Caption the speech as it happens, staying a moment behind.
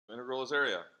integral is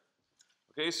area.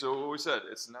 Okay, so what we said,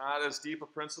 it's not as deep a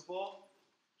principle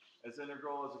as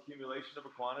integral as accumulation of a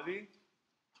quantity,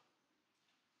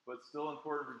 but still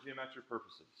important for geometric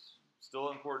purposes.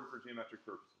 Still important for geometric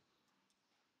purposes.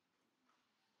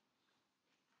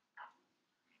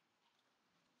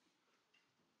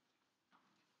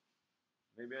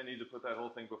 Maybe I need to put that whole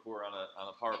thing before on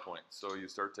a PowerPoint, so you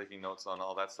start taking notes on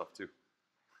all that stuff too.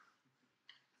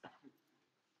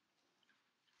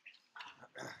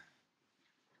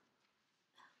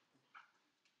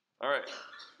 All right.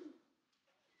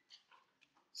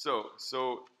 So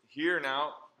here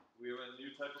now we have a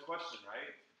new type of question,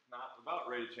 right? Not about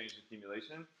rate of change and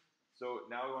accumulation. So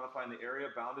now we want to find the area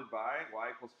bounded by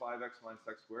y equals 5x minus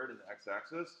x squared in the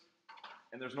x-axis.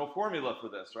 And there's no formula for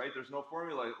this, right? There's no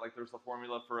formula like there's the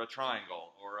formula for a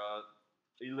triangle or a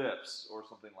ellipse or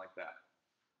something like that.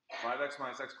 5x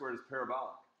minus x squared is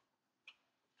parabolic.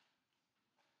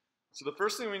 So the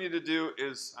first thing we need to do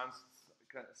is on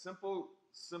kind of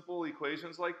simple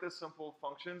equations like this, simple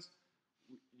functions,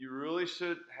 you really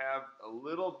should have a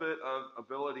little bit of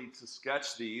ability to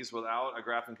sketch these without a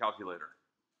graphing calculator.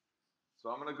 So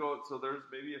I'm going to go, so there's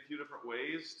maybe a few different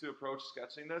ways to approach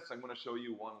sketching this. I'm going to show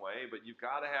you one way, but you've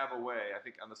got to have a way. I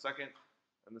think on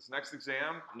this next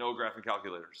exam, no graphing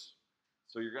calculators.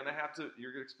 So you're going to have to,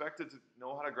 you're expected to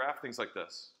know how to graph things like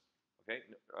this. Okay?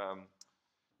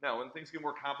 Now, when things get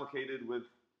more complicated with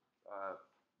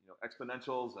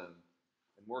exponentials and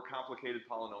more complicated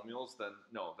polynomials, then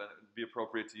it would be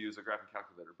appropriate to use a graphing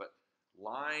calculator. But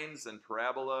lines and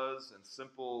parabolas and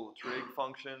simple trig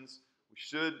functions, we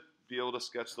should be able to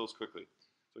sketch those quickly.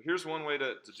 So here's one way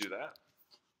to do that.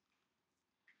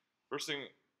 First thing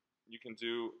you can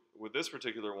do with this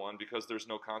particular one, because there's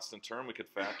no constant term, we could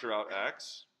factor out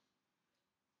x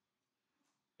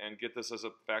and get this as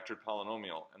a factored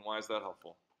polynomial. And why is that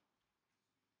helpful?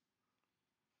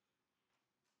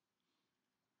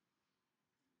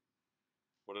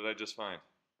 What did I just find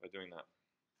by doing that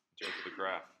in terms of the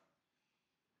graph?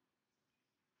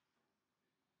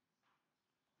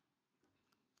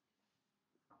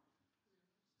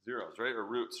 Zeros, right? Or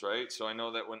roots, right? So I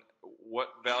know that what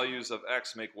values of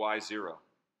x make y 0?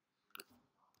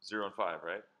 0 and 5,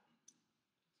 right?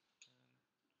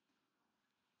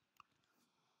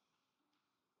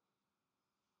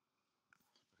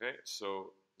 Okay,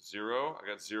 so 0, I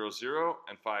got 0, 0,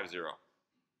 and 5, 0.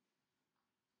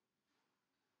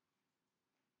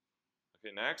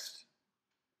 Okay, next.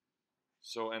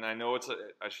 So, and I know you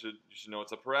should know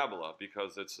it's a parabola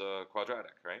because it's a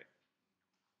quadratic, right?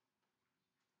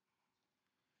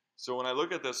 So when I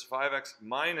look at this 5x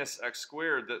minus x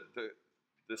squared,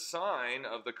 the sign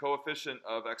of the coefficient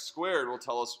of x squared will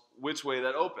tell us which way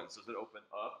that opens. Does it open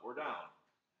up or down?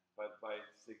 By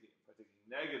taking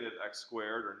negative x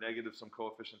squared or negative some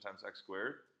coefficient times x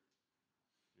squared,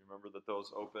 you remember that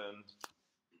those open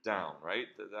down, right?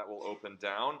 That will open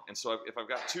down. And so if I've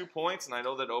got 2 points and I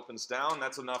know that it opens down,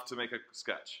 that's enough to make a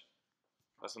sketch.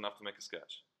 That's enough to make a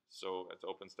sketch. So it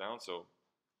opens down, so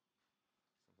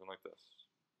something like this.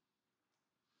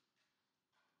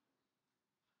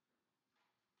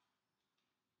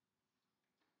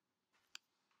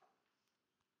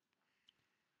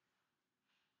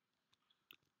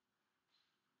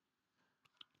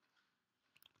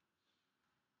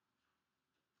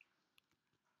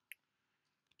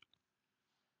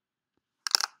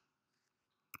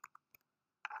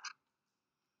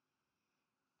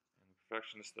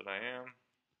 Perfectionist that I am,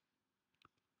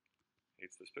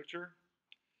 hates this picture.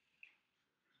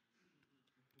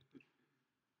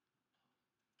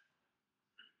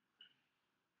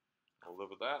 I'll live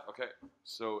with that. Okay,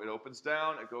 so it opens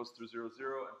down, it goes through 0,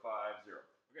 0, and 5, 0.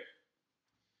 Okay,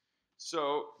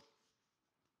 so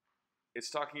it's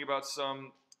talking about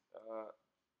some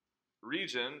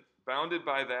region bounded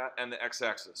by that and the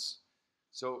x-axis.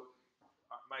 So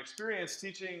my experience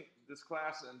teaching this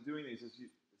class and doing these is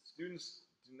students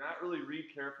do not really read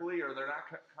carefully, or they're not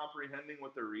comprehending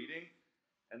what they're reading,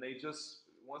 and they just,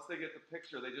 once they get the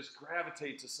picture, they just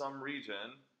gravitate to some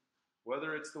region,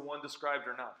 whether it's the one described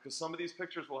or not. Because some of these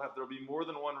pictures there'll be more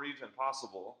than one region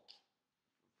possible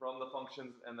from the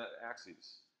functions and the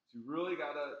axes. So you really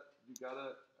gotta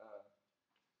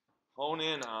hone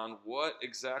in on what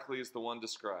exactly is the one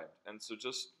described. And so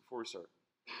just before we start,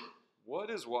 what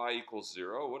is y equals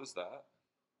 0? What is that?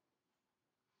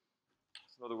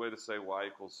 Another way to say y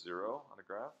equals 0 on a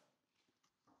graph.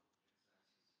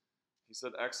 He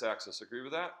said x-axis. Agree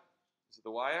with that? Is it the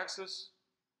y-axis?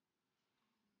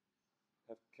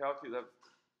 Have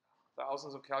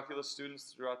thousands of calculus students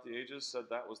throughout the ages said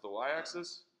that was the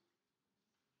y-axis?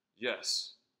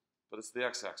 Yes, but it's the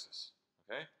x-axis.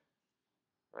 Okay?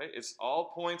 right? It's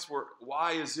all points where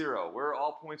y is 0. Where are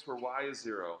all points where y is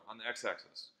 0 on the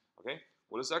x-axis? Okay,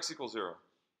 what is x equals 0?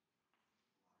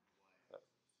 You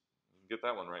can get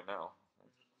that one right now.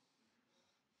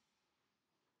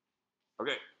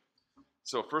 Okay,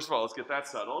 so first of all, let's get that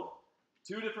settled.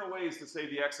 Two different ways to say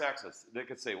the x-axis. It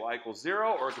could say y equals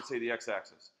 0, or it could say the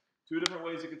x-axis. Two different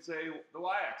ways it could say the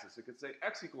y-axis. It could say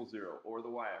x equals 0, or the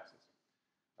y-axis.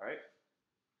 All right?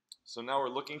 So now we're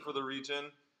looking for the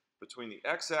region between the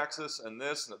x-axis and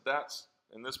this, and that's,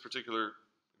 in this particular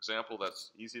example,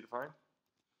 that's easy to find.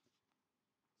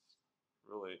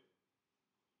 Really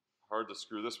hard to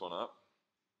screw this one up.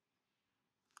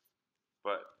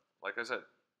 But, like I said,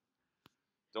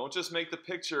 don't just make the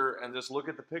picture and just look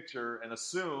at the picture and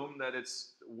assume that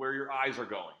it's where your eyes are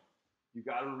going. You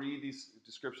got to read these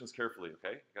descriptions carefully,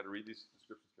 okay? You got to read these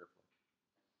descriptions carefully.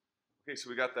 Okay, so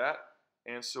we got that,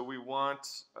 and so we want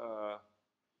to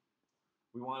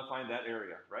find that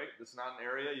area, right? This is not an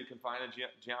area you can find in a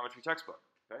geometry textbook,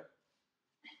 okay?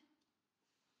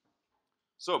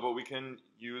 So, but we can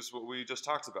use what we just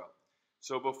talked about.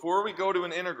 So before we go to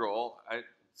an integral,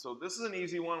 so this is an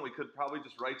easy one. We could probably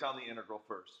just write down the integral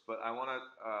first, but I want to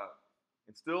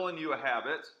instill in you a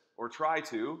habit, or try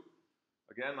to.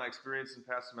 Again, my experience in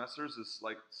past semesters is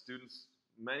like students,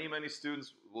 many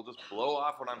students will just blow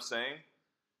off what I'm saying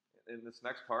in this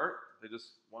next part. They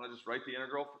just want to just write the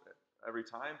integral every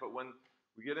time, but when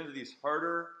we get into these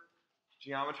harder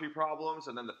geometry problems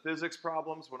and then the physics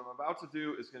problems, what I'm about to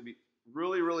do is going to be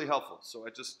really helpful. So I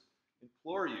just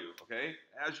implore you, okay,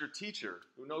 as your teacher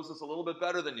who knows this a little bit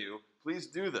better than you, please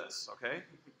do this, okay?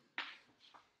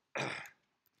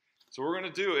 So what we're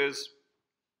going to do is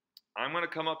I'm going to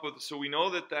come up with, so we know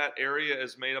that that area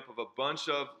is made up of a bunch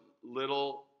of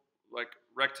little like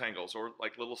rectangles or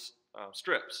like little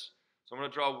strips. So I'm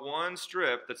going to draw one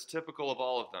strip that's typical of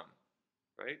all of them,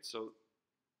 right? So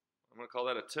I'm going to call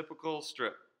that a typical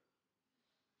strip.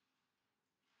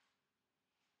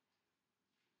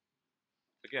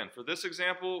 Again, for this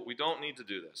example, we don't need to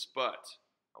do this, but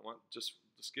I want just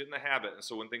get in the habit. And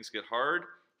so when things get hard,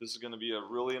 this is going to be a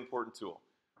really important tool.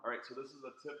 All right, so this is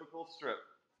a typical strip.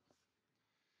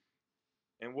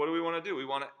 And what do we want to do? We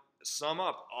want to sum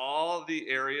up all the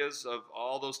areas of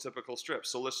all those typical strips.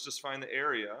 So let's just find the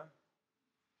area.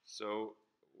 So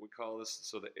we call this,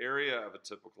 so the area of a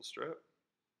typical strip.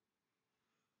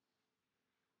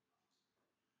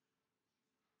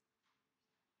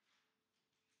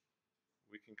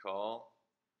 We can call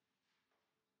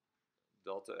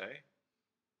delta A.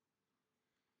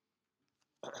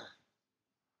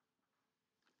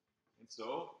 And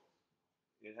so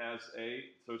it has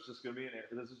so it's just going to be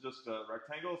this is just a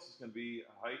rectangle. This is going to be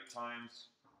height times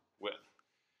width.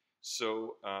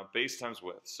 So base times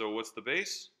width. So what's the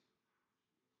base?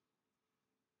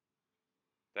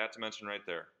 That dimension right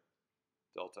there,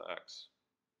 delta x.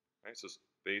 Right, so it's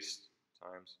base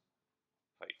times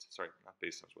height. Sorry, not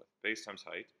base times width. Base times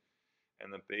height.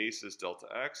 And the base is delta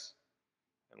x.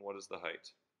 And what is the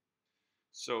height?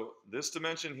 So this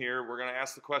dimension here, we're going to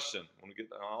ask the question when we get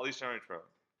all these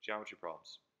geometry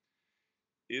problems.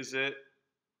 Is it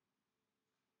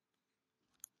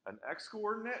an x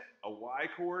coordinate, a y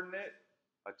coordinate,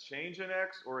 a change in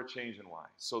x, or a change in y?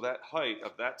 So that height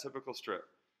of that typical strip,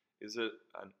 is it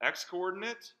an x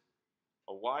coordinate,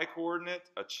 a y coordinate,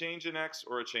 a change in x,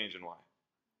 or a change in y?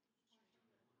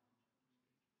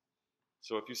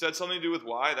 So if you said something to do with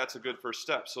y, that's a good first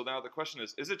step. So now the question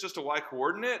is it just a y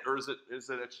coordinate, or is it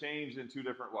a change in two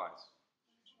different y's?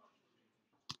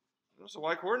 It's a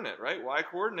y coordinate, right? Y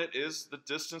coordinate is the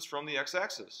distance from the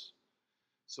x-axis.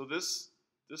 So this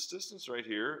distance right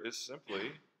here is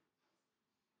simply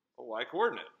a y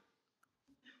coordinate.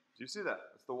 Do you see that?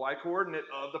 It's the y coordinate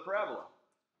of the parabola.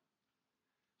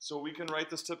 So we can write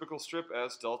this typical strip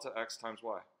as delta x times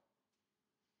y.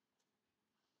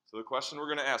 So the question we're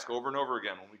going to ask over and over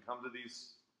again when we come to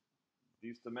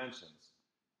these dimensions,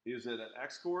 is it an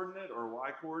x coordinate or a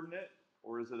y coordinate,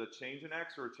 or is it a change in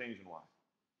x or a change in y?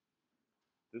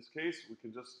 In this case, we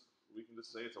can just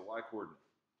say it's a y coordinate,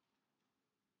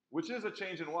 which is a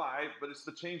change in y, but it's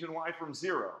the change in y from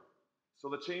 0. So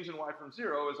the change in y from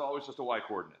 0 is always just a y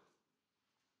coordinate.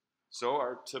 So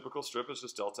our typical strip is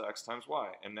just delta x times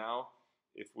y. And now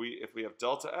if we have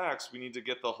delta x, we need to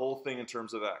get the whole thing in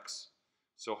terms of x.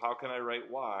 So how can I write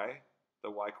y,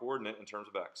 the y coordinate, in terms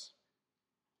of x?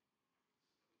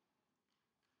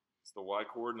 It's the y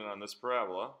coordinate on this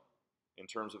parabola in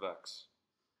terms of x.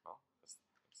 Well, that's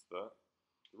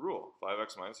the rule,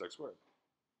 5x minus x squared.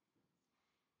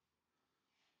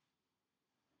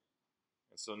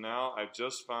 And so now I've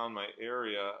just found my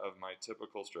area of my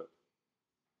typical strip.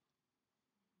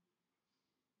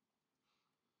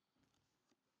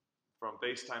 from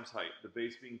base times height. The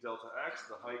base being delta x,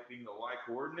 the height being the y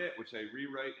coordinate, which I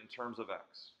rewrite in terms of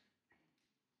x.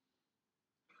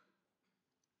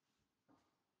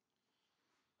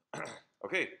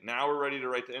 Okay, now we're ready to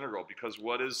write the integral, because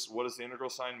what does the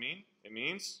integral sign mean? It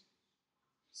means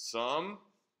sum,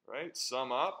 right?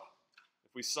 Sum up.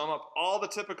 If we sum up all the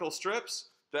typical strips,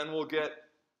 then we'll get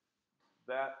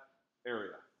that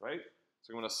area, right?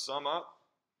 So I'm going to sum up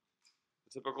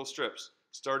the typical strips,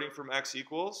 starting from x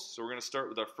equals. So we're going to start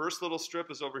with our first little strip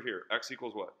is over here. X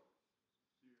equals what?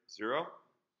 0.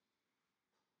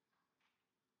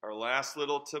 Our last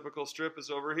little typical strip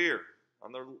is over here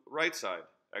on the right side.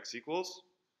 X equals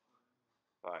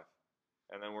 5.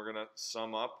 And then we're going to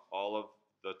sum up all of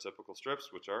the typical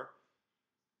strips, which are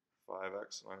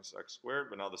 5x minus x squared.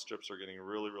 But now the strips are getting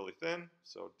really, really thin,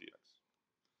 so dx.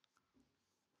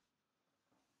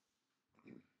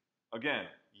 Again,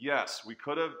 yes, we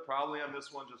could have probably on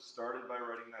this one just started by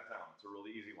writing that down. It's a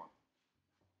really easy one.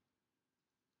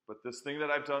 But this thing that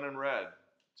I've done in red,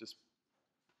 just,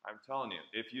 I'm telling you,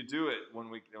 if you do it when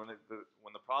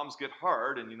the problems get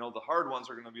hard, and you know the hard ones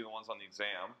are going to be the ones on the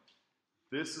exam,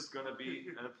 this is going to be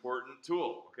an important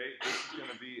tool, okay? This is going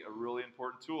to be a really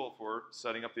important tool for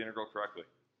setting up the integral correctly.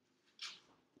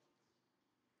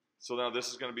 So now this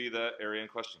is going to be the area in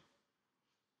question.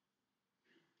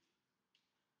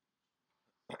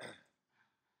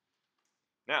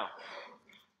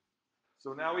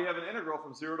 Now we have an integral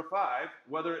from 0 to 5.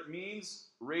 Whether it means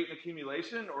rate and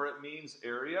accumulation or it means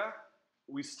area,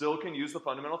 we still can use the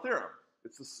fundamental theorem.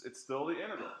 It's still the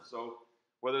integral. So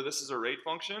whether this is a rate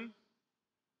function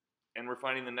and we're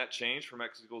finding the net change from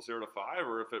x equals 0 to 5,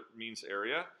 or if it means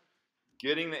area,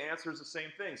 getting the answer is the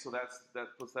same thing. So that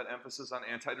puts that emphasis on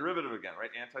antiderivative again,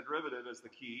 right? Antiderivative is the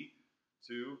key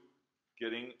to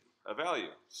getting a value.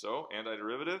 So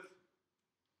antiderivative,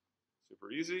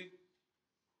 super easy.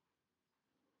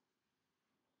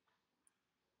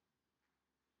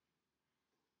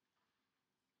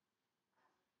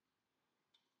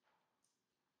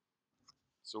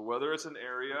 So whether it's an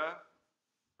area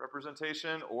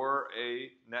representation or a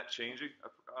net change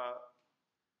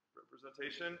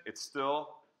representation, it still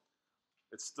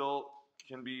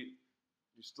can be,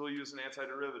 you still use an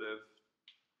antiderivative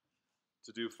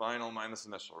to do final minus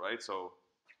initial, right? So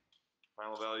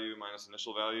final value minus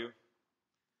initial value is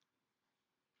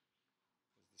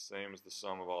the same as the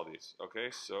sum of all these.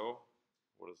 Okay, so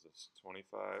what is this?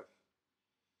 25,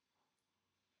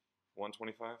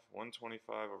 125?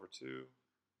 125 over 2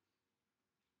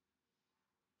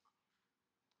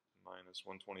 minus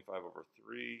 125 over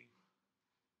 3.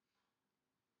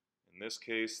 In this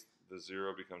case, the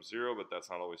 0 becomes 0, but that's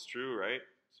not always true, right?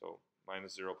 So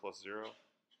minus 0 plus 0.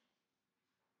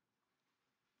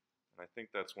 And I think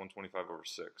that's 125 over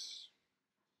 6.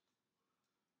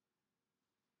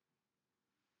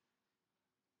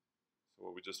 So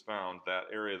what we just found,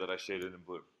 that area that I shaded in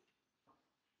blue.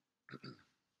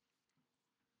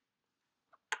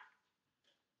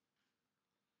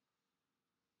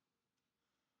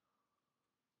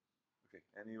 Okay,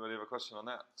 anybody have a question on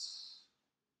that?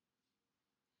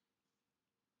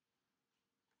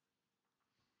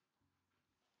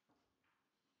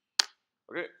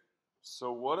 Okay,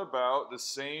 so what about the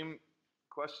same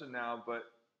question now,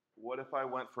 but what if I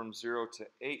went from 0 to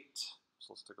 8?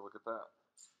 So let's take a look at that.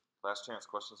 Last chance,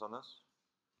 questions on this?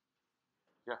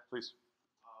 Yeah, please.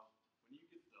 When you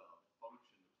get the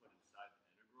function to put inside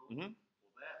the integral,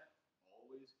 will that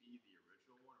always be the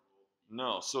original one, or will it be?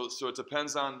 No, so it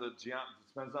depends on the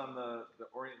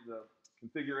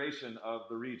configuration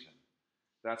of the region.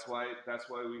 That's why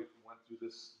we went through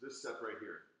this step right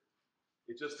here.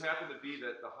 It just happened to be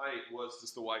that the height was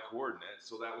just the y coordinate,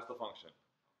 so that was the function.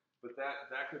 But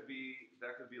that could be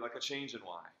like a change in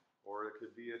y, or it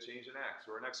could be a change in x,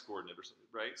 or an x coordinate, or something,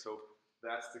 right? So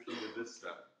that's the key to this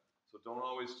step. So don't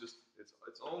always just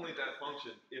it's only that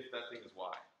function if that thing is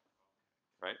y,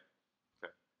 right?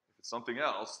 Okay. If it's something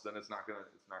else, then it's not gonna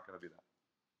be that.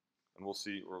 And we'll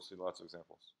see lots of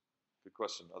examples. Good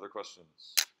question. Other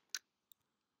questions?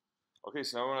 Okay,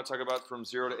 so now we want to talk about from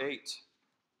 0 to 8.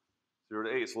 0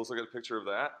 to 8. So let's look at a picture of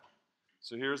that.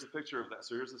 So here's a picture of that.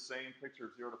 So here's the same picture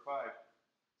of 0 to 5.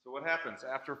 So what happens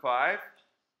after 5?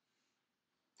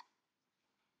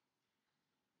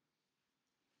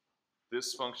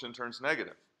 This function turns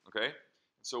negative, okay?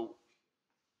 So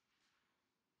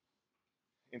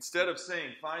instead of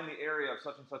saying find the area of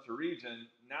such and such a region,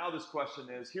 now this question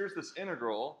is, here's this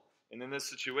integral, and in this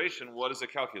situation, what does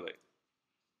it calculate?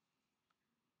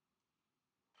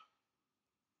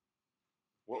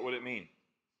 What would it mean?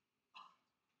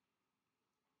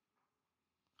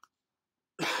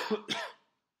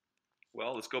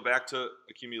 Well, let's go back to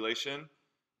accumulation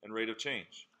and rate of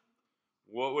change.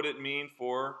 What would it mean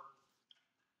for,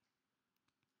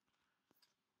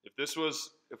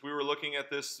 if we were looking at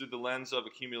this through the lens of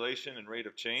accumulation and rate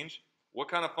of change, what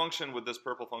kind of function would this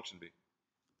purple function be?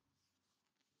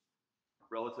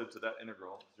 Relative to that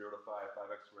integral, 0 to 5,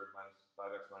 5x squared minus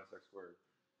 5x minus x squared.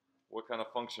 What kind of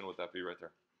function would that be right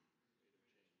there?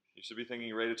 You should be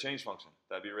thinking rate of change function.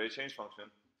 That'd be a rate of change function.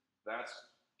 That's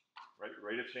right,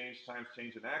 rate of change times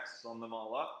change in x, sum them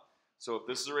all up. So if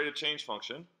this is a rate of change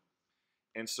function,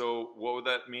 and so what would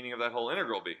that meaning of that whole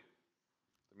integral be?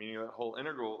 The meaning of that whole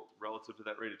integral relative to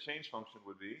that rate of change function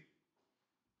would be,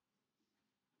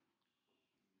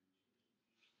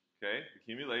 okay,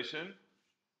 accumulation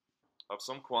of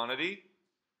some quantity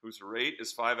whose rate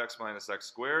is 5x minus x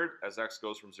squared as x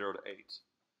goes from 0 to 8.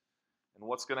 And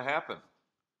what's going to happen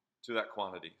to that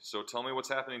quantity? So tell me what's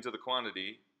happening to the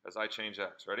quantity as I change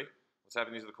x. Ready? What's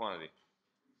happening to the quantity?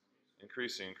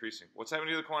 Increasing, increasing. What's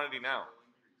happening to the quantity now?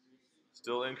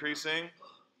 Still increasing,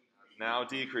 now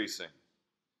decreasing.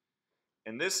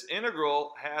 And this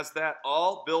integral has that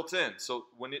all built in. So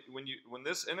when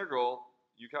this integral,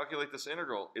 you calculate this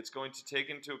integral, it's going to take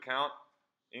into account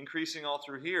increasing all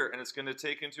through here, and it's going to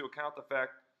take into account the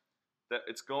fact that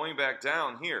it's going back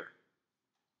down here.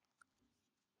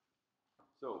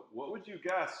 So what would you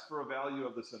guess for a value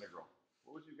of this integral?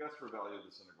 What would you guess for a value of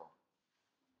this integral?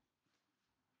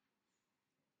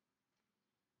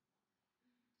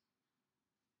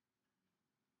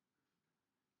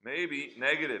 Maybe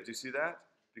negative. Do you see that?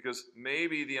 Because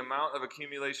maybe the amount of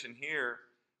accumulation here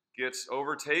gets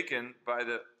overtaken by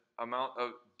the amount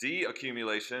of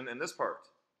de-accumulation in this part.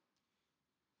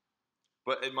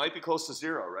 But it might be close to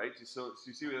 0, right? So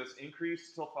you see we have this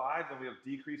increase till 5, then we have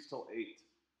decrease till 8.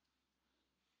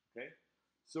 Okay?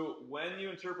 So when you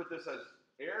interpret this as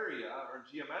area, or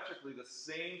geometrically, the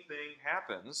same thing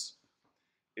happens.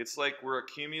 It's like we're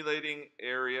accumulating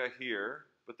area here,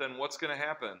 but then what's going to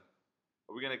happen?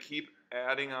 Are we going to keep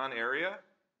adding on area?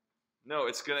 No,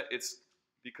 it's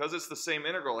because it's the same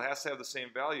integral, it has to have the same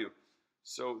value.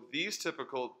 So these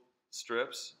typical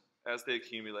strips, as they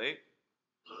accumulate,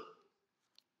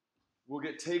 will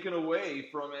get taken away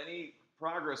from any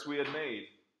progress we had made,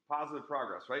 positive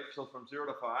progress, right? So from 0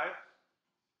 to 5,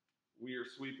 we are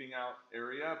sweeping out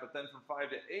area, but then from 5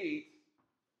 to 8,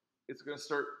 it's going to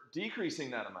start decreasing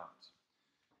that amount.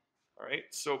 All right,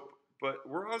 so, but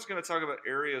we're always going to talk about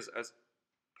areas as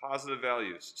positive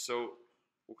values. So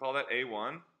we'll call that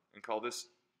A1 and call this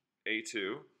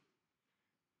A2.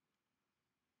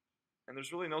 And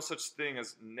there's really no such thing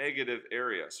as negative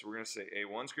area. So we're going to say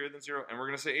A1 is greater than 0, and we're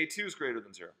going to say A2 is greater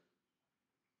than 0.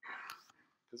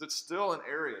 Because it's still an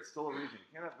area, it's still a region.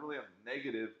 You can't really have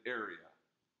negative area.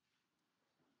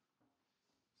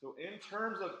 So in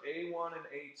terms of A1 and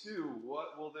A2,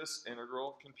 what will this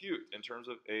integral compute in terms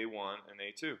of A1 and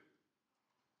A2?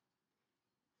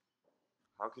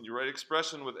 How can you write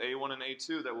expression with A1 and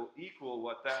A2 that will equal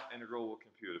what that integral will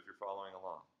compute if you're following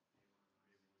along?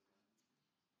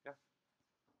 Yeah.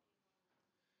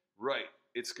 Right.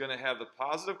 It's going to have the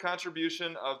positive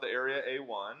contribution of the area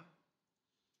A1,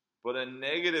 but a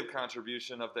negative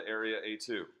contribution of the area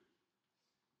A2.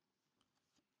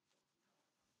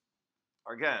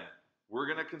 Again, we're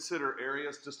going to consider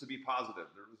areas just to be positive.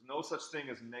 There is no such thing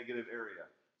as negative area.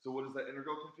 So what does that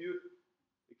integral compute?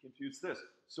 It computes this.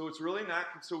 So it's really not,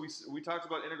 so we talked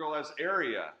about integral as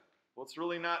area. Well, it's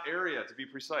really not area, to be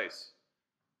precise.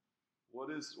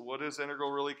 What is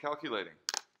integral really calculating?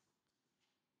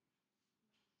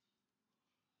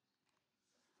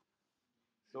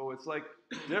 So it's like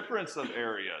difference of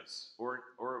areas, or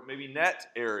maybe net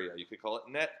area. You could call it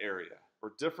net area,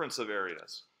 or difference of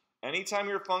areas. Anytime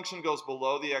your function goes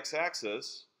below the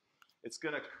x-axis, it's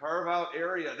going to carve out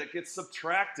area that gets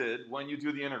subtracted when you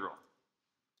do the integral.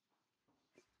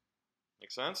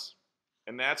 Make sense?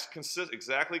 And that's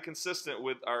exactly consistent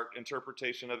with our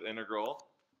interpretation of integral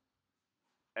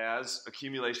as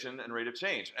accumulation and rate of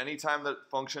change. Anytime the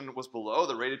function was below,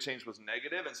 the rate of change was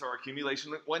negative, and so our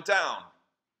accumulation went down.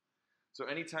 So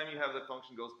anytime you have the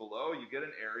function goes below, you get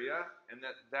an area, and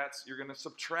you're going to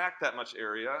subtract that much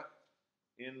area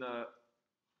in the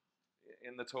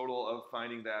total of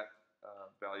finding that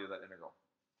value of that integral.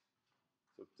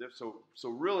 So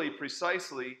really,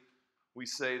 precisely, we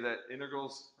say that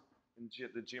integrals, in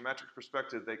the geometric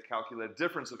perspective, they calculate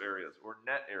difference of areas, or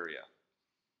net area.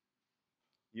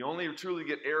 You only truly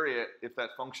get area if that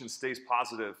function stays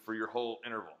positive for your whole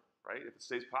interval, right? If it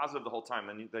stays positive the whole time,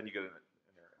 then you get an area.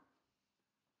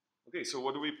 Okay, so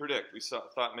what do we predict? We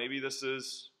thought maybe this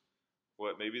is,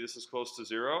 what, maybe this is close to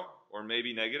 0, or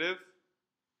maybe negative.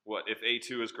 What if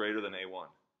A2 is greater than A1?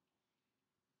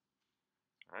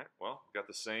 All right, well, we got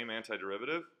the same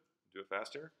antiderivative. Do it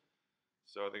faster.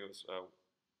 So I think it was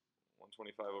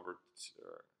 125 over,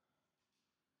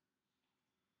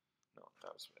 no,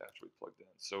 that was after we plugged in.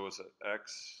 So it was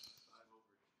x,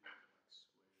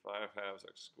 5 halves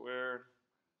x squared,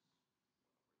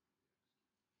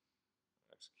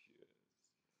 x cubed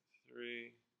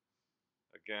 3.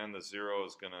 Again, the 0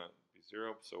 is going to be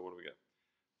 0, so what do we get?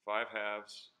 5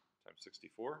 halves times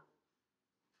 64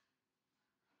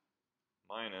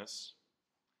 minus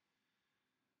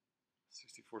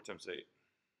 64 times 8.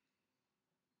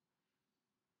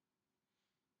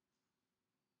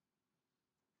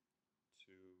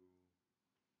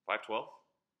 512?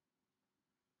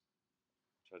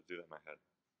 Try to do that in my head.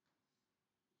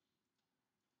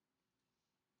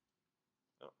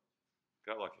 Oh,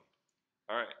 got lucky.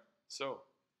 All right, so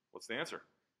what's the answer?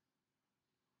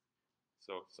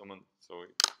 So we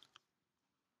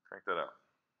crank that out.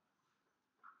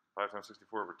 5 times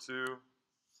 64 over 2.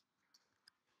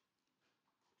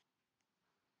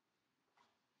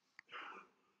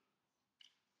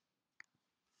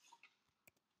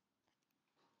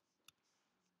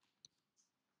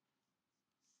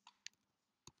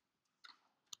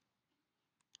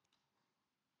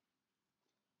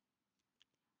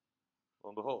 Lo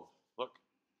and behold, look.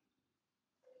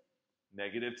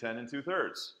 Negative 10 and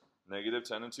 2/3. Negative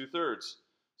 10 and 2/3.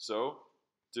 So,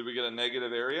 did we get a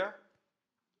negative area?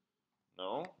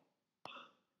 No.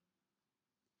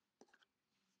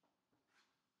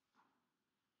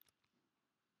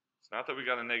 It's not that we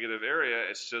got a negative area,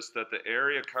 it's just that the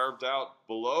area carved out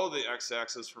below the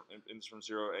x-axis from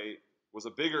 0 to 8 was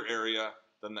a bigger area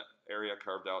than the area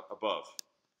carved out above.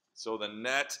 So the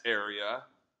net area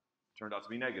turned out to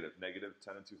be negative, negative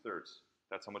 10 and 2/3.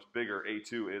 That's how much bigger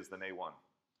A2 is than A1.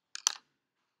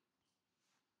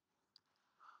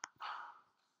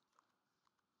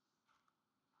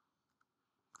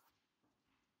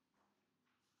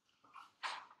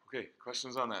 Okay,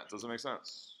 questions on that? Does it make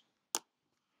sense?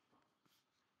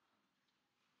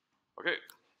 Okay.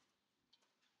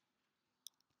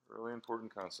 Really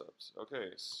important concepts.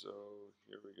 Okay, so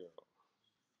here we go.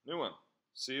 New one.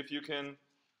 See if you can.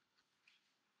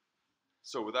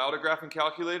 So without a graphing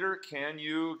calculator, can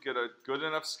you get a good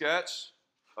enough sketch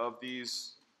of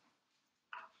these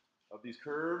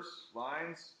curves,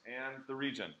 lines, and the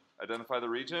region? Identify the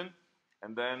region,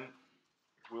 and then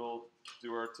we'll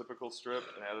do our typical strip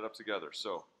and add it up together.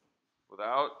 So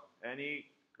without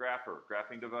any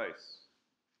graphing device,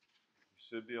 you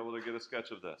should be able to get a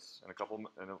sketch of this in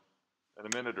a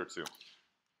minute or two.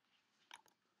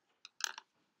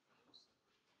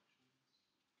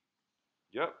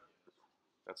 Yep,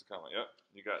 that's a comment. Yep,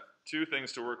 you got 2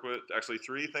 things to work with, actually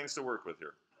 3 things to work with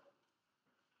here.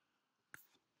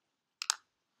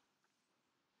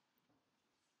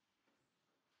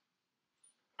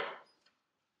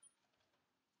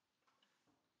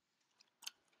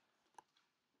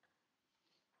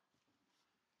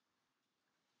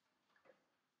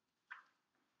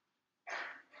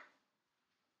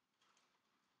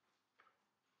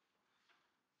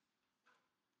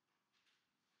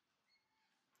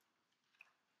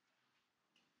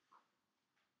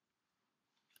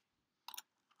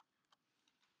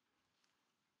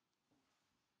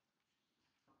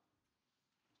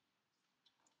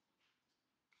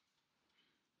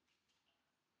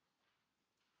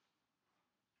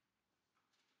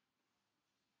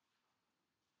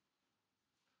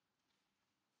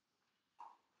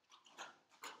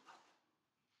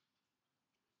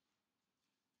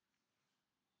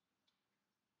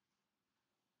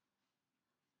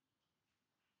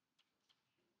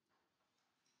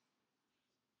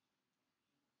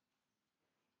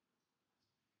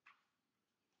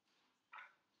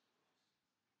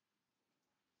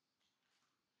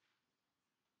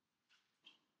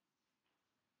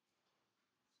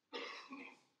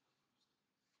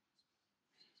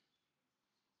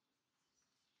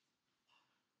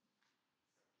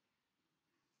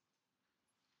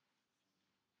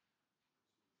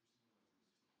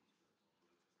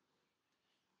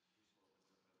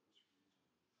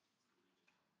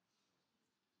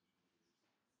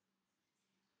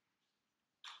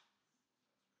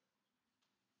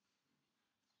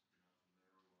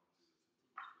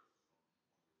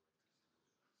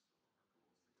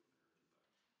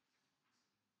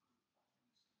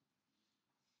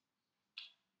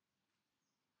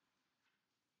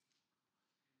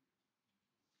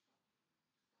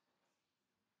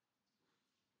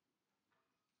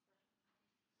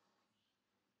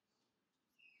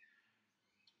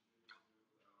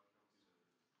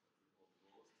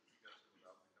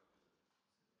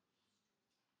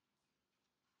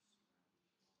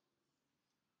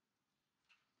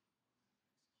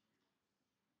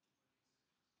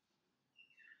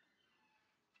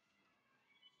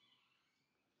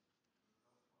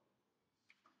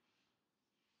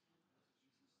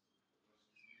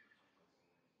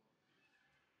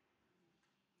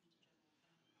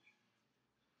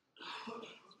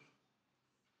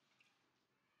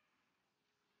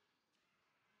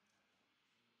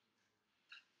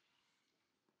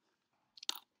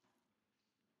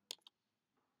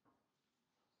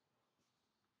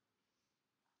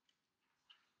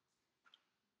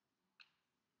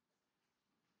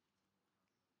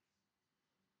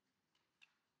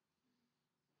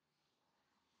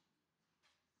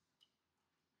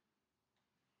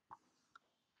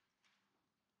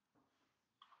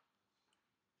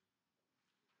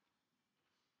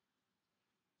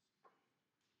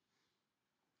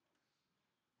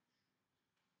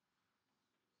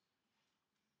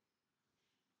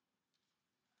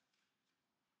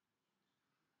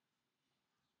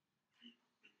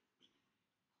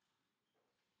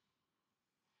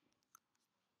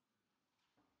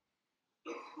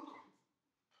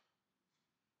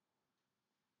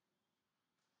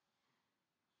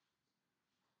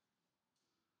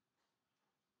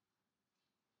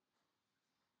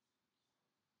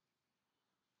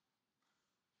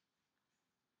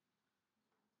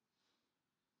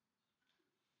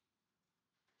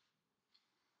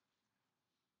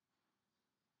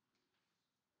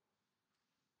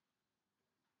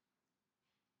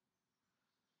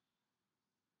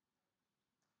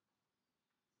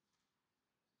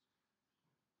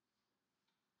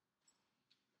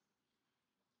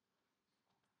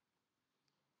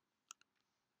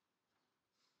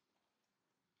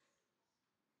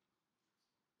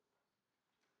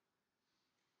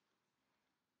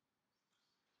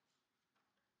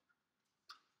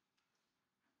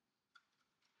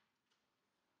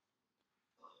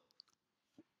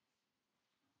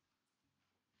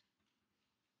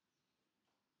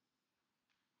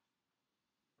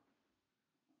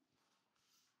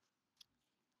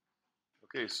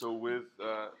 Okay, so with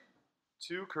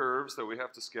two curves that we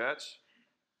have to sketch,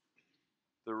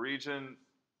 the region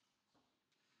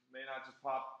may not just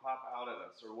pop out at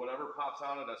us, or whatever pops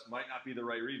out at us might not be the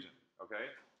right region,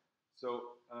 okay?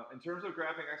 So in terms of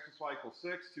graphing x plus y equals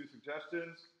 6, two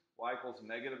suggestions. Y equals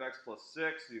negative x plus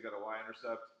 6, so you've got a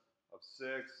y-intercept of 6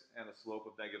 and a slope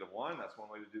of negative 1. That's one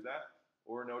way to do that.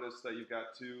 Or notice that you've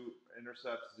got two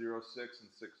intercepts, 0, 6, and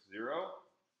 6, 0.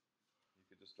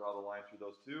 You could just draw the line through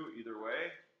those two, either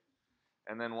way.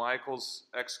 And then y equals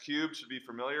x cubed should be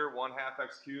familiar. 1/2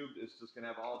 x cubed is just going to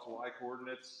have all its y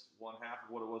coordinates 1/2 of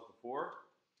what it was before.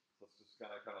 So let's just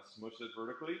kind of smush it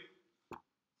vertically.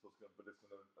 So it's going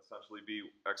to essentially be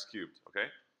x cubed,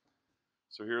 okay?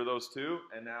 So here are those two,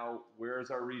 and now where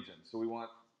is our region? So we want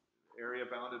area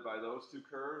bounded by those two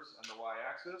curves and the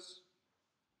y-axis,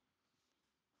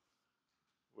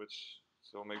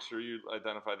 so make sure you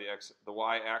identify the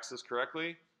y-axis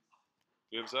correctly.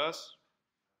 Gives us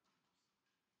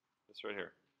this right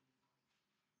here.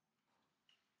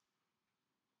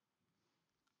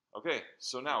 Okay,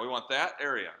 so now we want that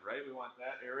area, right? We want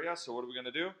that area, so what are we going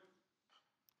to do?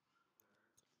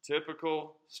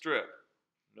 Typical strip.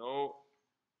 No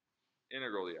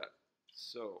integral yet.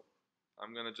 So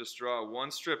I'm going to just draw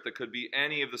one strip that could be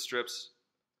any of the strips,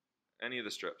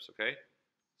 okay?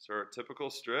 So our typical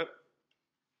strip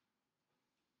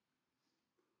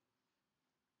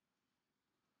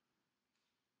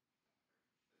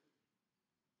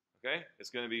okay, it's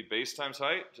going to be base times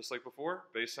height, just like before.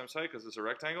 Base times height, because it's a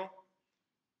rectangle.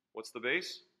 What's the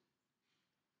base?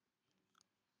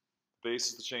 Base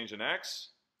is the change in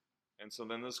x. And so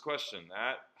then this question,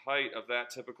 that height of that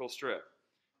typical strip,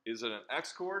 is it an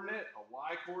x coordinate, a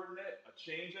y coordinate, a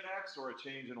change in x, or a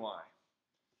change in y?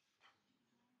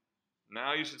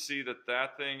 Now you should see that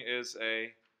that thing is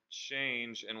a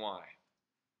change in y.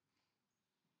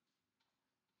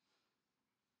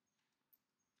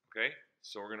 Okay,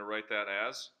 so we're going to write that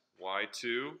as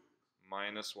y2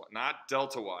 minus y, not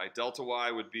delta y. Delta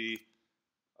y would be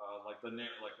like a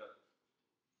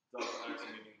delta x,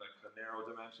 meaning like the narrow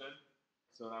dimension.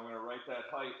 So I'm going to write that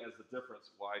height as the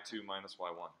difference, y2 minus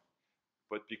y1.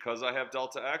 But because I have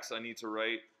delta x, I need to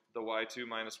write the y2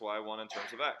 minus y1 in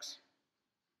terms of x.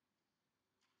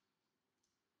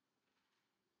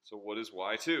 So what is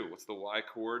y2? What's the y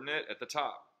coordinate at the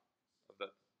top of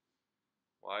that?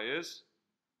 Y is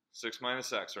 6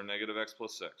 minus x, or negative x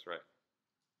plus 6, right?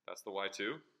 That's the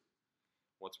y2.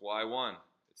 What's y1?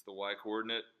 It's the y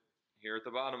coordinate here at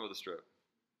the bottom of the strip.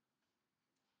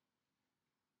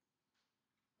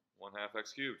 1/2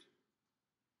 x cubed.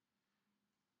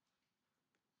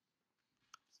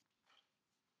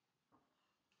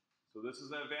 So this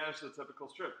is an advantage to the typical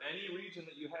strip. Any region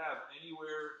that you have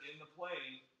anywhere in the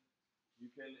plane, you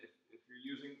can, if you're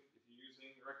using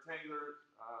rectangular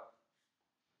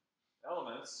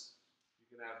elements,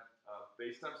 you can have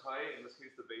base times height. In this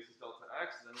case, the base is delta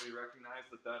x. And then we recognize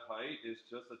that that height is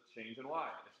just a change in y.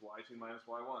 It's y2 minus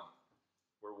y1,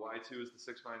 where y2 is the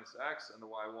 6 minus x, and the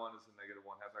y1 is the negative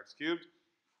 1/2 x cubed.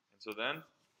 And so then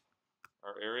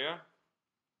our area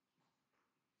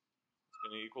is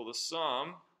going to equal the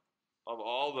sum of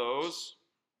all those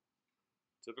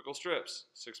typical strips.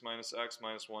 6 minus x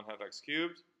minus 1/2 x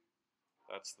cubed.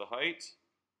 That's the height.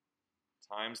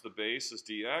 Times the base is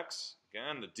dx.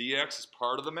 Again, the dx is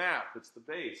part of the math. It's the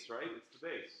base, right? It's the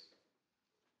base.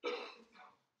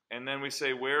 And then we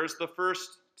say, where's the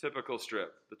first typical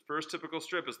strip? The first typical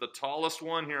strip is the tallest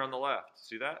one here on the left.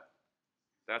 See that?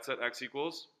 That's at x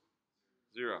equals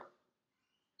 0.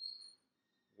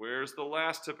 Where's the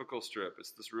last typical strip?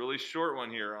 It's this really short one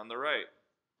here on the right.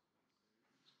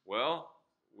 Well,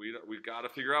 we've got to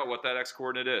figure out what that x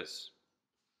coordinate is.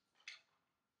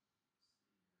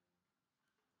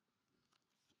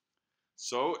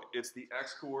 So it's the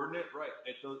x coordinate, right,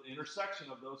 at the intersection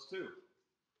of those two.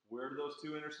 Where do those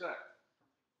two intersect?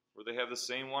 Where they have the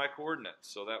same y coordinate.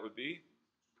 So that would be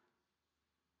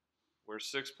where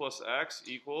 6 plus x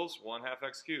equals 1/2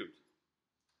 x cubed.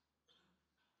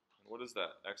 And what is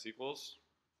that? X equals,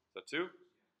 is that 2?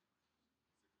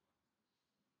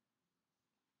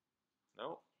 No,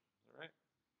 all right,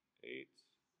 8.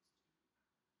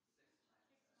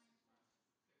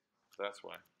 That's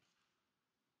why.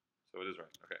 So it is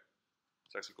right, okay.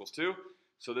 So x equals 2.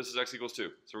 So this is x equals 2.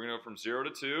 So we're going to go from 0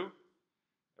 to 2,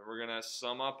 and we're going to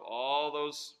sum up all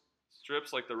those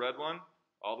strips like the red one,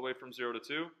 all the way from 0 to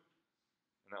 2, and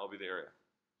that will be the area.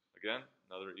 Again,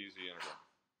 another easy integral.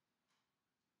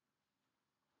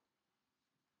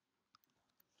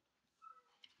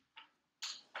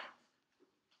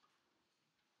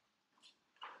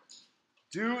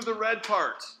 Do the red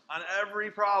part on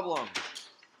every problem.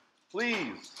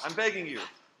 Please, I'm begging you.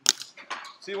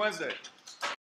 See you Wednesday.